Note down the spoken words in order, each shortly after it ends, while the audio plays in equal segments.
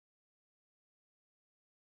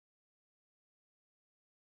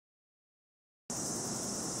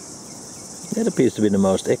That appears to be the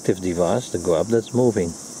most active device, the grub, that's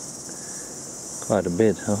moving quite a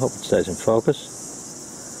bit. I hope it stays in focus.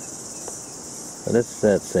 But that's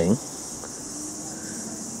that thing.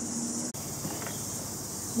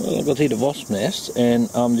 Well, I've got here the wasp nest, and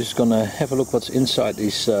I'm just gonna have a look what's inside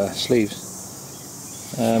these sleeves.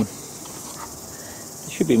 There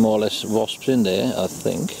should be more or less wasps in there, I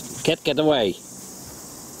think. Cat, get away!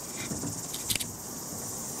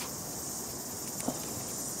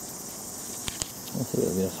 Let's see what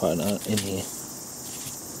we're gonna find out in here.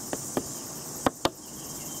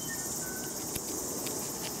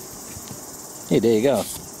 Hey, there you go.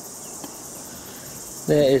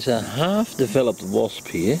 There is a half-developed wasp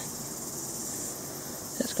here.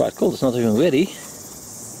 That's quite cool. It's not even ready.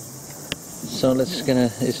 So let's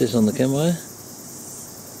is this on the camera?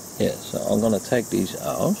 Yeah. So I'm gonna take these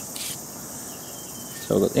out.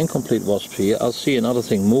 So I've got incomplete wasp here. I'll see another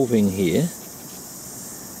thing moving here.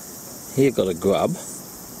 Here got a grub.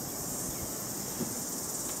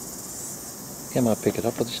 Camera pick it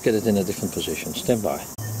up. I'll just get it in a different position. Stand by.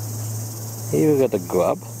 Here we got a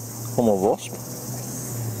grub from a wasp.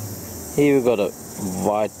 Here we've got a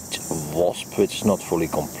white wasp which is not fully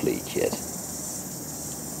complete yet.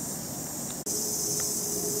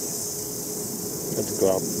 Got the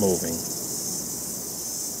grub moving.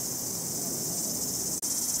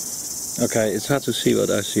 Okay, it's hard to see what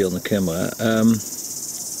I see on the camera.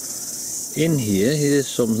 In here, here's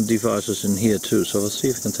some devices in here too, so we'll see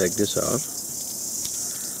if we can take this out.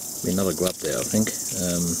 Be another grub there, I think.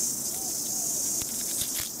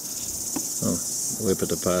 Oh, whip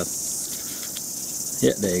it apart.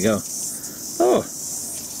 Yeah, there you go. Oh!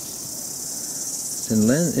 It's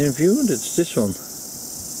in view, it's this one.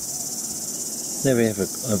 There we have a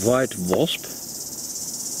white wasp.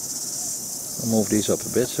 I'll move these up a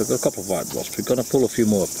bit. So I've got a couple of white wasps. We're going to pull a few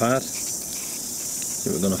more apart. See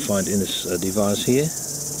what we're going to find in this device here.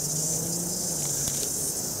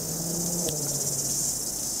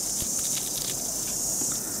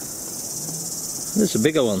 This is a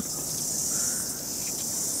bigger one.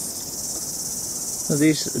 Now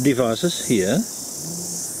these devices here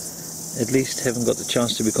at least haven't got the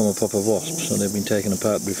chance to become a proper wasp, so they've been taken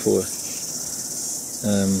apart before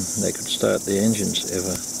they could start the engines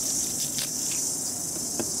ever.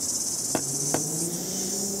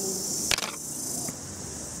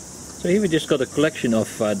 So here we just got a collection of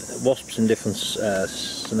wasps in different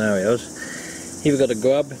scenarios. Here we got a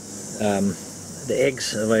grub. The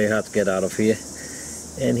eggs are very hard to get out of here,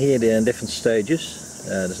 and here they're in different stages.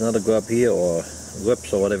 There's another grub here, or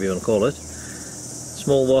grubs, or whatever you want to call it.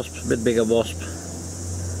 Small wasp, a bit bigger wasp.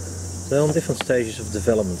 They're on different stages of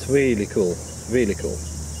development. Really cool, really cool.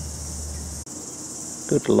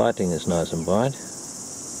 Good lighting is nice and bright.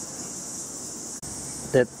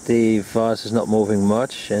 That device is not moving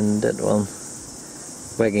much, and that one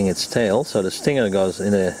wagging its tail. So the stinger goes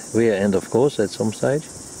in the rear end, of course, at some stage.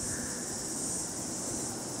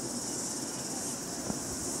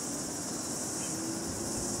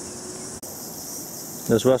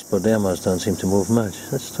 Those waspodermas don't seem to move much.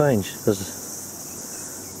 That's strange, because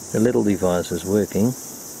the little device is working.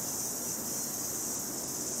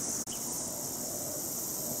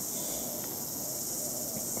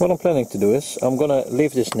 What I'm planning to do is, I'm going to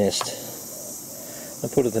leave this nest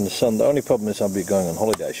and put it in the sun. The only problem is I'll be going on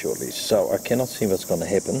holiday shortly, so I cannot see what's going to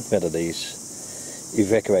happen, whether these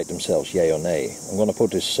evacuate themselves, yay or nay. I'm going to put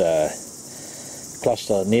this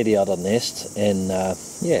cluster near the other nest, and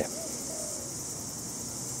yeah,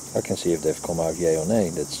 I can see if they've come out yay or nay.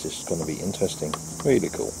 That's just going to be interesting. Really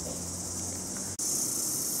cool.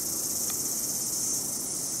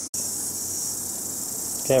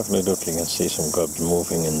 Carefully looking and see some grubs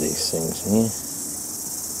moving in these things here.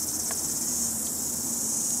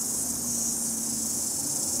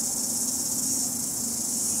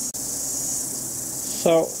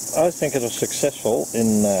 So I think it was successful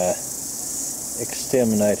in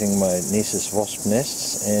exterminating my niece's wasp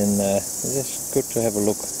nests, and it's just good to have a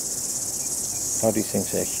look how these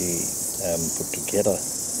things are actually put together.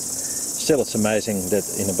 Still, it's amazing that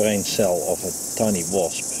in a brain cell of a tiny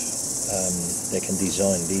wasp they can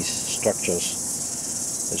design these structures.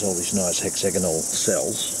 There's all these nice hexagonal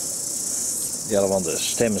cells. The other one, the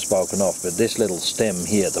stem is broken off, but this little stem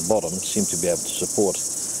here at the bottom seems to be able to support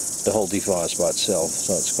the whole device by itself,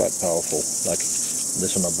 so it's quite powerful. Like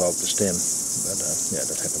this one, I broke the stem, but yeah,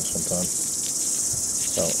 that happens sometimes.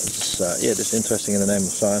 So it's yeah, just interesting in the name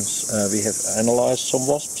of science. We have analysed some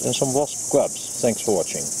wasps and some wasp grubs. Thanks for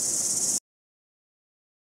watching.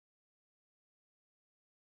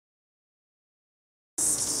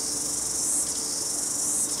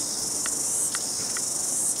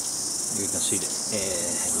 You can see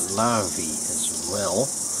the larvae as well.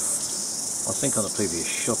 I think on the previous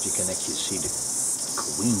shot you can actually see the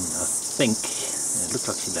queen, I think. It looked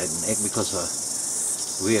like she laid an egg because her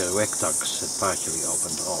rear rectux had partially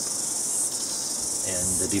opened up. And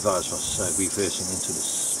the device was reversing into the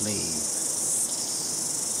sleeve.